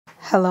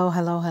Hello,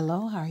 hello,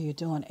 hello. How are you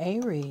doing,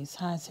 Aries?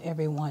 How's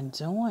everyone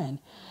doing?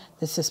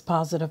 This is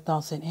Positive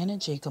Thoughts and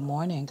Energy. Good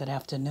morning, good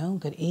afternoon,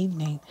 good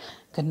evening,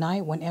 good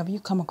night. Whenever you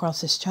come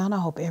across this channel,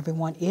 I hope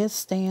everyone is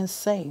staying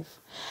safe.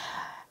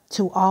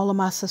 To all of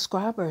my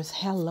subscribers,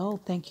 hello.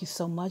 Thank you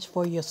so much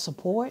for your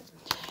support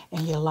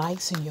and your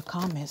likes and your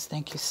comments.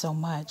 Thank you so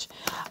much.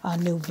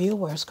 New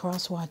viewers,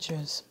 cross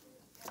watchers,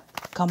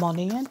 come on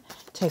in,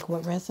 take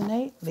what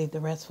resonates, leave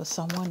the rest for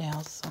someone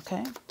else,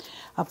 okay?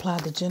 Apply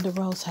the gender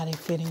roles, how they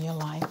fit in your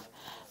life.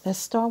 Let's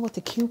start with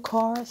the cue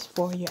cards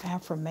for your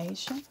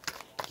affirmation.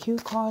 Cue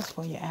cards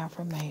for your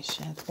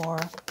affirmation for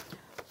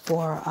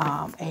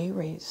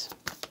Aries.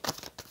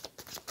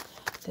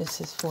 This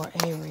is for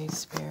Aries,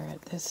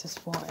 Spirit. This is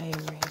for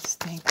Aries.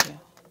 Thank you.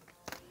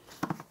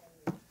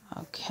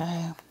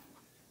 Okay.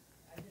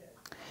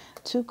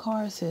 Two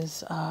cards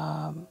is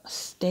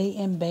stay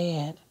in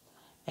bed,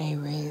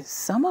 Aries.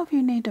 Some of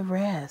you need to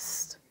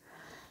rest.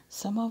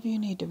 Some of you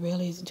need to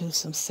really do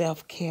some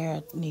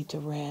self-care, need to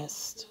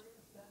rest.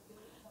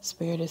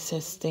 Spirit, it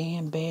says stay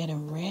in bed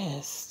and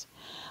rest.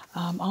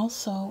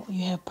 Also,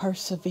 you have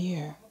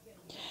persevere.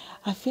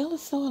 I feel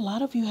as though a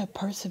lot of you have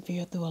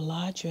persevered through a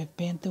lot. You have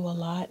been through a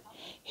lot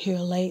here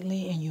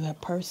lately, and you have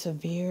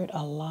persevered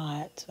a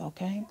lot,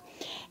 okay?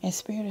 And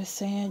Spirit is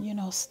saying,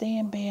 stay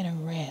in bed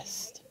and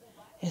rest.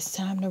 It's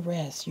time to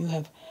rest. You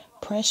have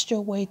pressed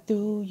your way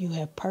through. You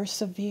have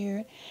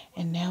persevered,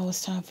 and now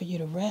it's time for you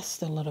to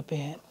rest a little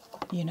bit,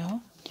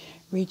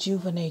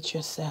 rejuvenate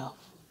yourself.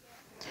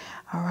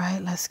 All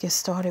right, let's get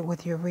started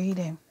with your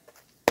reading.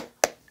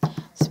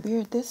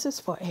 Spirit, this is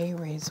for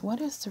Aries. What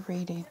is the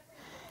reading,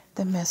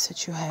 the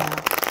message you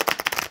have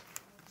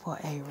for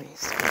Aries,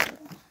 Spirit?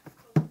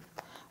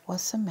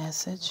 What's the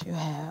message you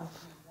have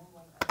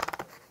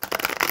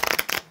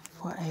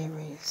for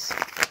Aries?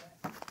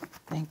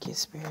 Thank you,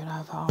 Spirit.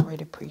 I've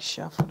already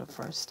pre-shuffled the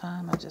first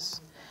time. I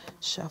just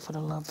shuffled a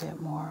little bit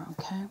more,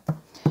 okay?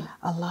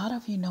 A lot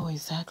of you know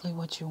exactly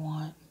what you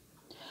want.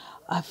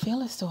 I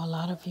feel as though a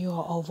lot of you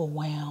are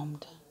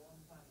overwhelmed.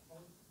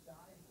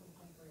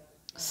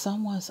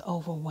 Someone's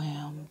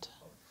overwhelmed.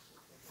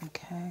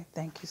 Okay,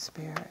 thank you,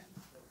 Spirit.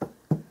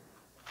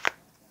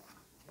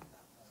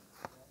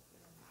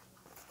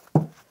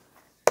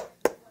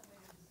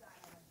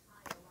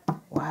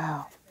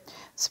 Wow.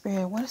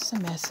 Spirit, what is the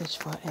message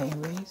for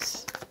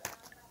Aries?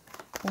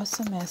 What's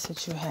the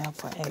message you have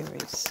for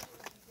Aries?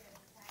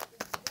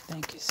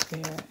 Thank you,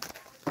 Spirit.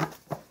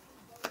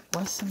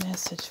 What's the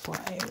message for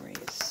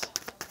Aries?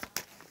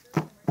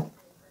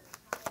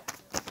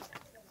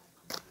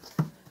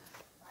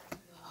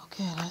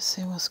 Okay, let's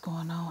see what's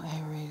going on,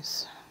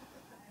 Aries.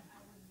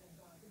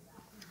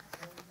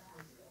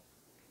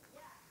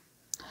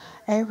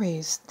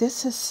 Aries,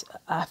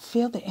 I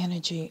feel the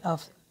energy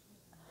of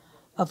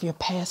your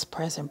past,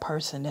 present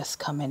person that's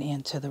coming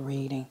into the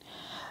reading.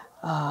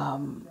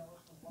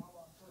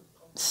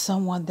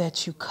 Someone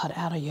that you cut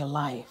out of your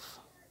life.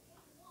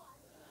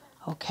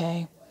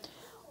 Okay?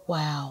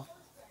 Wow.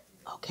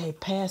 Okay,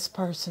 past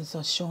persons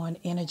are showing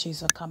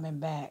energies are coming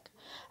back.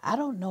 I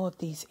don't know if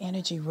these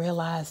energy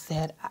realize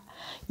that,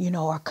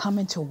 are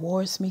coming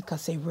towards me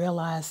because they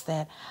realize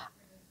that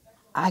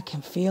I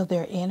can feel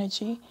their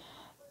energy.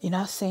 You're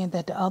not saying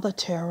that the other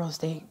terrorists,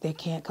 they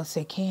can't because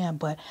they can,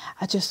 but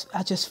I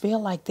just feel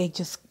like they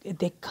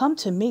come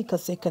to me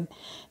because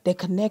they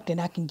connect and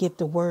I can get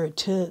the word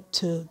to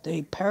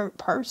the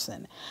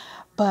person.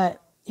 But,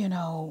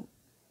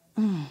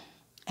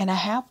 and I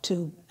have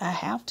to,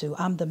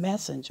 I'm the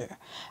messenger.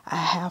 I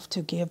have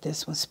to give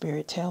this when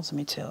Spirit tells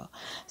me to.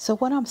 So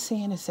what I'm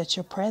seeing is that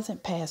your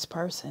present, past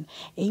person,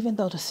 even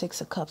though the Six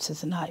of Cups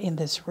is not in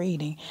this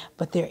reading,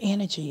 but their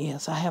energy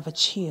is. I have a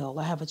chill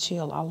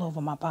all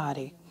over my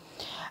body.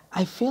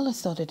 I feel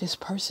as though that this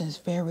person is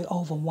very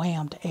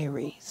overwhelmed,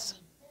 Aries.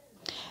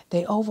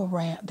 They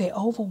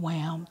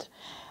overwhelmed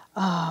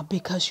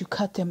because you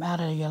cut them out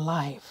of your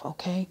life,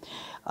 okay?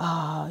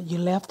 You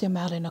left them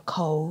out in the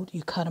cold.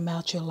 You cut them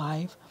out your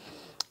life.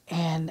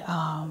 And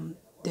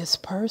this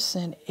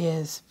person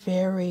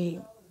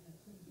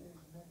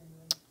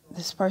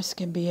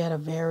can be at a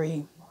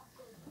very,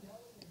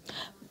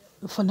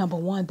 for number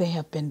one, they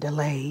have been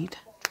delayed,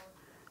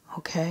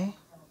 okay?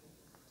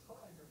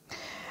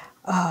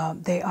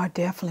 They are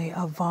definitely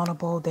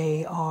vulnerable.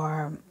 They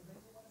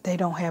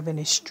don't have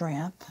any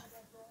strength.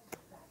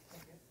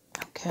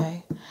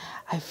 Okay.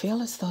 I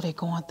feel as though they're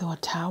going through a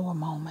tower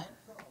moment.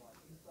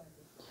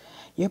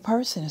 Your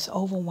person is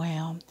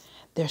overwhelmed.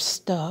 They're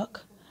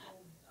stuck.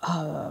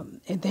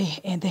 And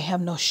they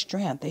have no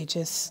strength.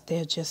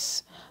 They're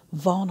just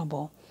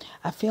vulnerable.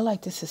 I feel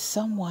like this is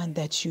someone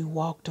that you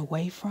walked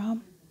away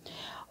from.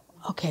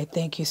 Okay,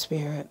 thank you,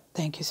 Spirit.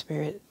 Thank you,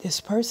 Spirit. This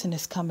person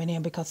is coming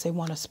in because they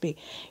want to speak.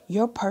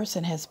 Your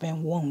person has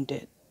been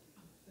wounded.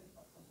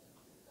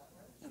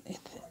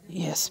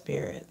 Yes,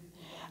 Spirit.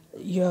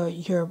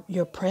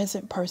 Your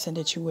present person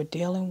that you were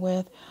dealing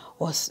with,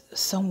 or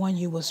someone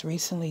you was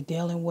recently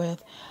dealing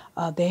with,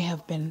 they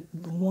have been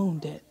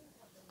wounded.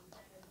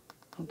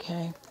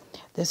 Okay,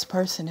 this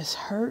person is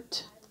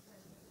hurt.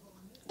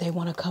 They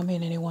want to come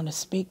in and they want to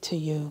speak to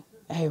you,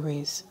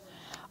 Aries.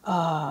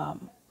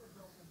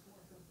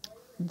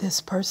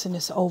 This person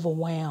is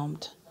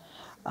overwhelmed.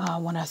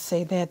 When I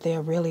say that,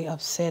 they're really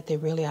upset. They're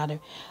really out of,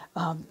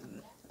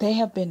 they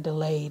have been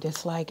delayed.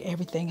 It's like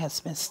everything has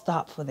been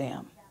stopped for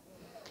them.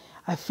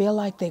 I feel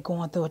like they're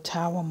going through a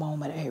tower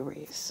moment,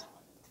 Aries.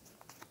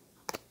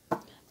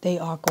 They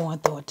are going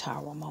through a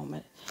tower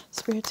moment.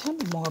 Spirit, tell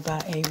me more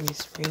about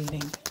Aries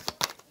reading.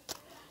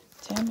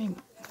 Tell me,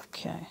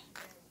 okay.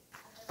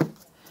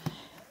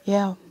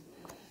 Yeah,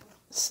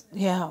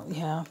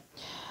 yeah.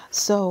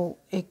 So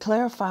it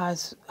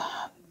clarifies.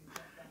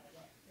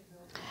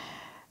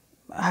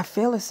 I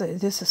feel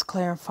this is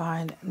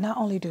clarifying. Not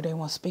only do they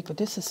want to speak, but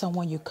this is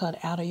someone you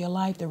cut out of your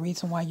life. The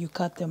reason why you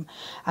cut them.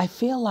 I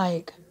feel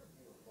like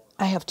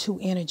I have two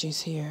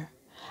energies here.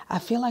 I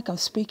feel like I'm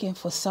speaking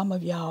for some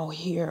of y'all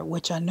here,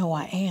 which I know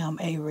I am,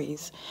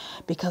 Aries,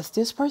 because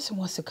this person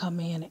wants to come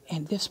in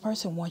and this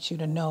person wants you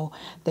to know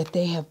that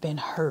they have been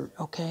hurt,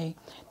 okay?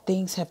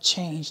 Things have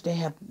changed.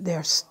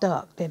 They're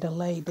stuck. They're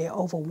delayed. They're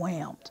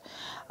overwhelmed.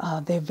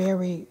 They're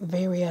very,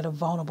 very at a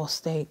vulnerable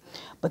state.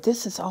 But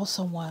this is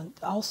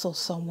also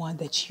someone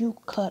that you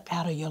cut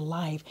out of your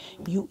life.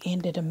 You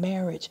ended a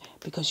marriage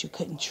because you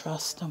couldn't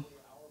trust them.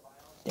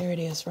 There it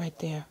is right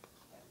there.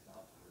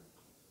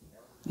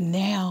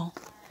 Now,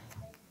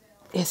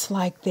 it's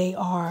like they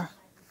are,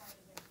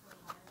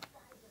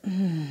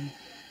 I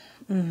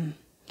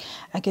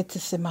get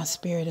this in my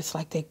spirit. It's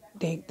like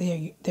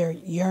they're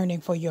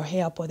yearning for your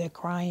help, or they're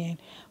crying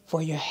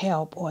for your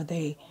help, or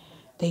they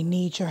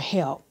need your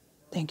help.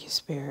 Thank you,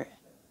 Spirit.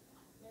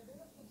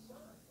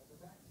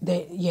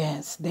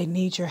 Yes, they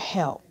need your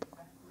help.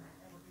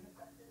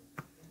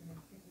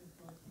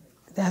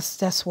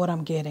 That's what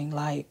I'm getting.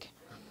 Like,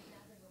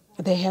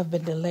 they have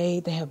been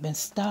delayed, they have been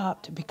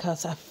stopped,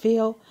 because I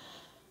feel,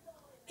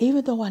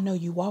 even though I know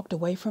you walked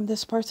away from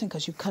this person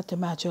because you cut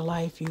them out your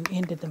life, you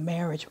ended the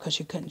marriage because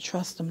you couldn't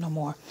trust them no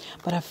more.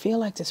 But I feel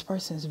like this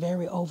person is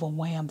very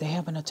overwhelmed. They're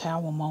having a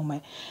tower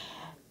moment.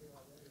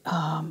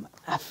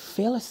 I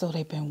feel as though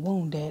they've been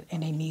wounded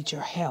and they need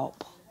your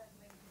help.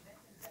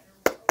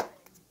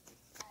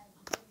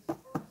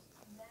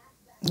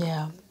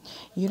 Yeah,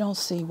 you don't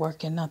see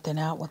working nothing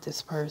out with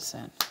this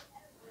person.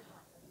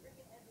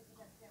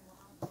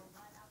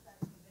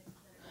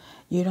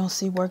 You don't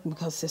see working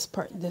because this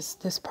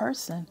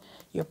person,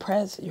 your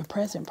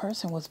present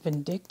person, was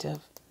vindictive.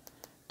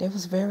 They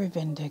was very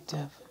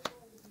vindictive.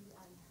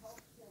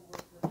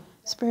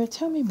 Spirit,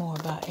 tell me more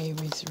about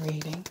Aries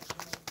reading.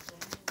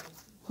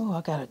 Oh,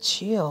 I got a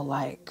chill,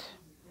 like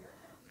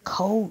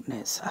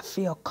coldness. I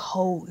feel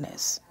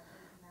coldness.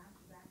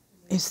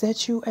 Is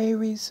that you,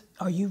 Aries?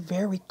 Are you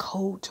very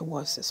cold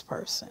towards this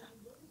person?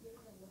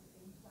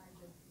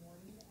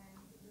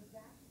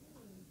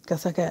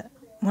 Because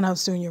when I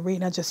was doing your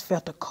reading, I just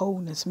felt a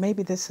coldness.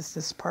 Maybe this is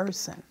this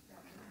person.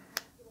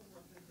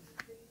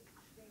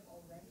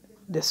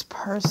 This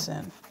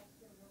person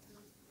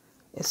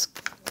is...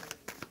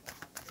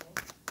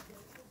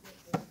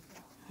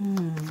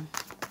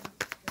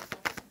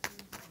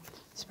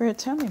 Spirit,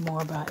 tell me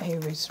more about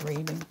Aries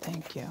reading.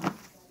 Thank you.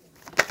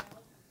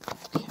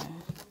 Okay.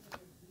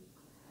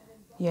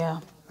 Yeah,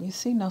 you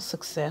see no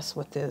success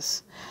with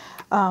this.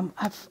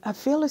 I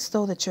feel as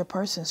though that your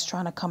person is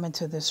trying to come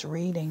into this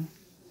reading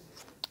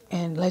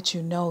and let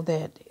you know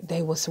that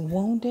they was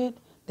wounded.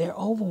 They're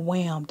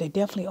overwhelmed. They're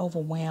definitely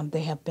overwhelmed.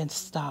 They have been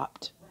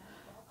stopped.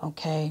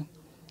 Okay.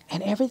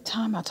 And every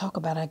time I talk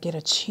about it, I get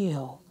a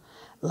chill.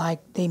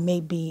 Like they may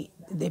be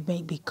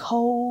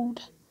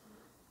cold,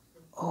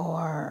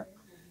 or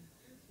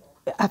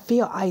I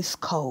feel ice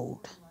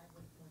cold.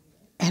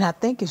 And I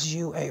think it's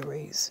you,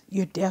 Aries.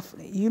 It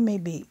may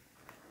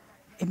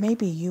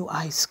be you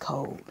ice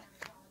cold.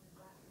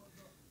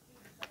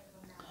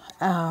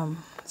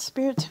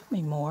 Spirit, tell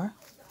me more.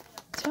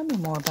 Tell me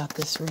more about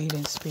this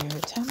reading,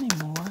 Spirit. Tell me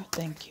more.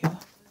 Thank you.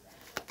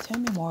 Tell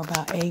me more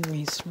about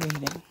Aries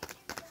reading.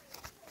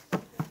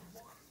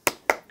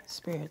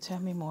 Spirit, tell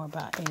me more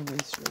about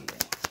Aries reading.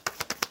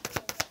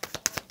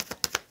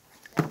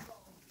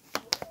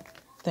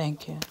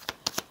 Thank you.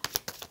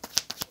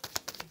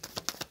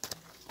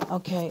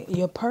 Okay,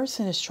 your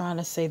person is trying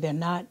to say they're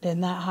not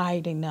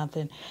hiding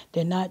nothing.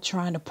 They're not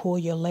trying to pull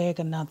your leg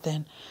or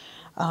nothing.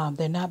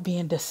 They're not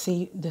being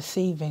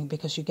deceiving,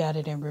 because you got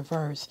it in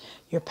reverse.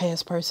 Your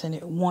past person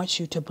wants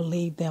you to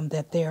believe them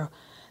that they're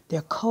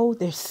cold,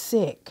 they're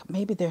sick.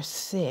 Maybe they're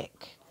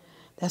sick.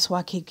 That's why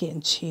I keep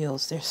getting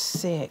chills. They're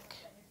sick.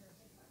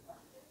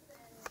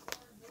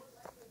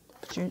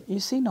 But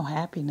you see no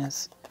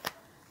happiness.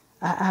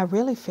 I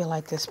really feel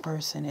like this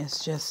person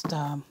is just...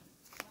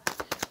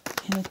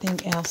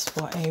 anything else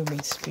for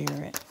Aries,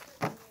 Spirit?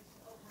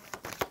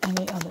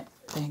 Any other?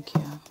 Thank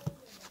you.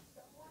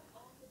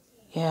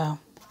 Yeah.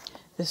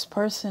 This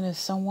person is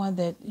someone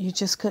that you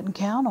just couldn't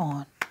count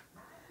on.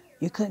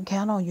 You couldn't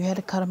count on. You had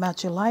to cut them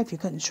out your life. You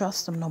couldn't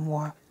trust them no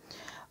more.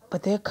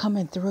 But they're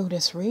coming through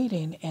this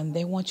reading, and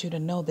they want you to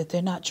know that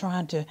they're not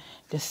trying to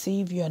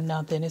deceive you or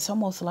nothing. It's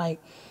almost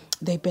like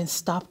They've been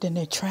stopped in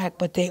their track,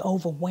 but they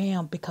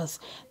overwhelmed because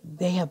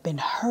they have been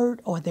hurt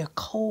or they're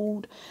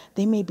cold.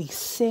 They may be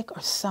sick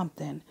or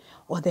something,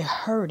 or they're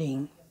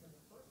hurting.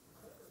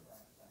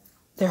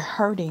 They're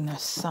hurting or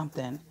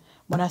something.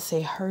 When I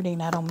say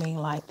hurting, I don't mean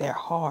like they're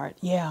hard.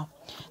 Yeah,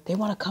 they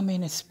want to come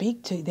in and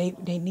speak to you.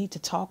 They need to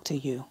talk to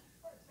you.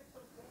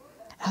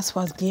 That's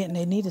what I was getting.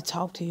 They need to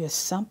talk to you. It's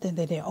something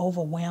that they're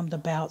overwhelmed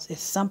about. It's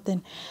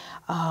something,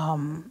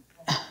 and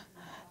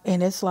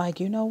it's like,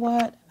 you know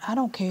what? I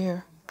don't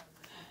care.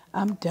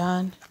 I'm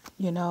done,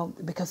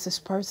 because this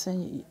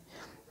person,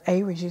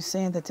 Aries, you're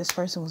saying that this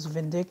person was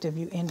vindictive.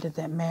 You ended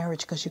that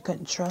marriage because you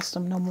couldn't trust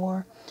them no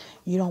more.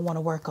 You don't want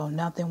to work on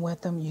nothing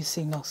with them. You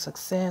see no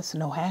success,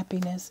 no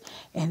happiness,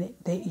 and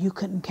you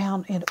couldn't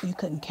count. You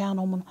couldn't count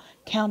on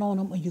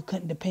them, or you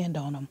couldn't depend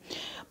on them.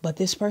 But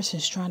this person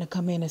is trying to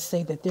come in and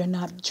say that they're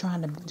not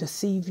trying to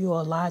deceive you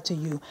or lie to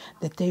you.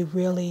 That they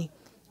really,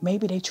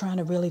 maybe they're trying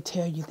to really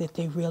tell you that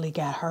they really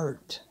got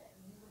hurt.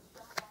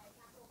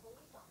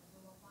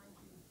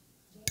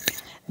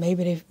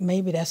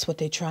 Maybe that's what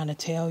they're trying to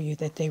tell you,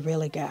 that they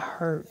really got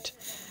hurt,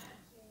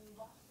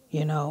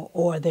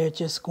 or they're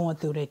just going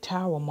through their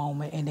tower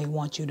moment and they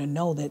want you to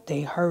know that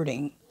they're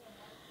hurting.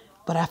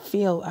 But I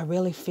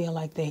really feel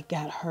like they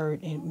got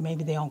hurt and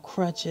maybe they're on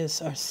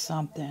crutches or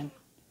something.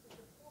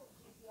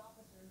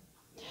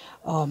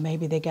 Or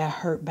maybe they got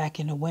hurt back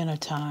in the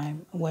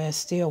wintertime where it's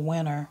still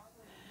winter,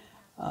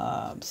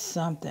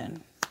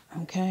 something.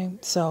 Okay,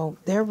 so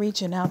they're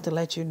reaching out to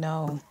let you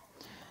know.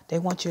 They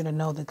want you to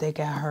know that they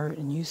got hurt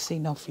and you see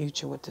no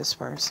future with this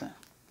person.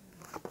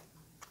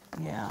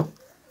 Yeah.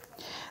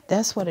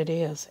 That's what it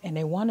is. And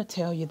they want to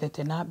tell you that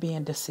they're not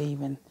being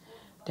deceiving.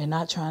 They're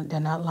not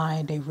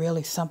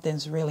lying.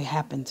 Something's really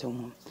happened to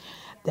them.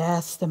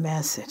 That's the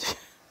message.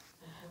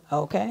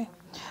 Okay?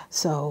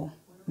 So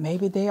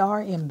maybe they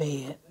are in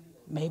bed.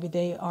 Maybe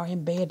they are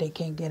in bed, they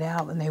can't get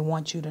out, and they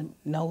want you to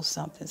know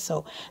something.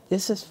 So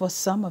this is for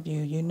some of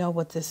you. You know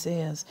what this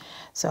is.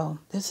 So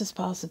this is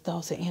positive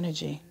thoughts and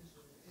energy.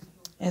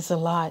 It's a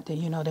lot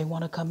that, they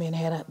want to come in,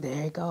 head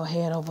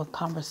over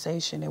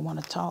conversation. They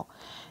want to talk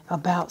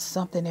about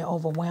something. They're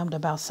overwhelmed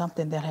about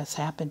something that has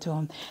happened to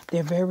them.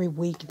 They're very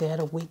weak. They're at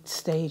a weak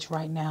stage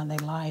right now in their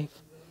life.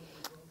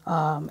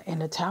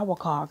 And the Tower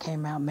card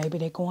came out. Maybe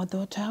they're going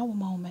through a Tower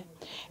moment.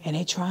 And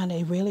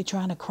they really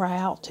trying to cry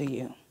out to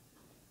you.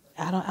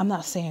 I'm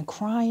not saying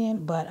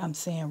crying, but I'm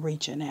saying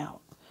reaching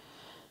out.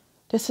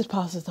 This is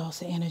positive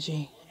thoughts and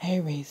energy.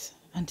 Aries.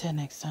 Until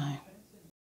next time.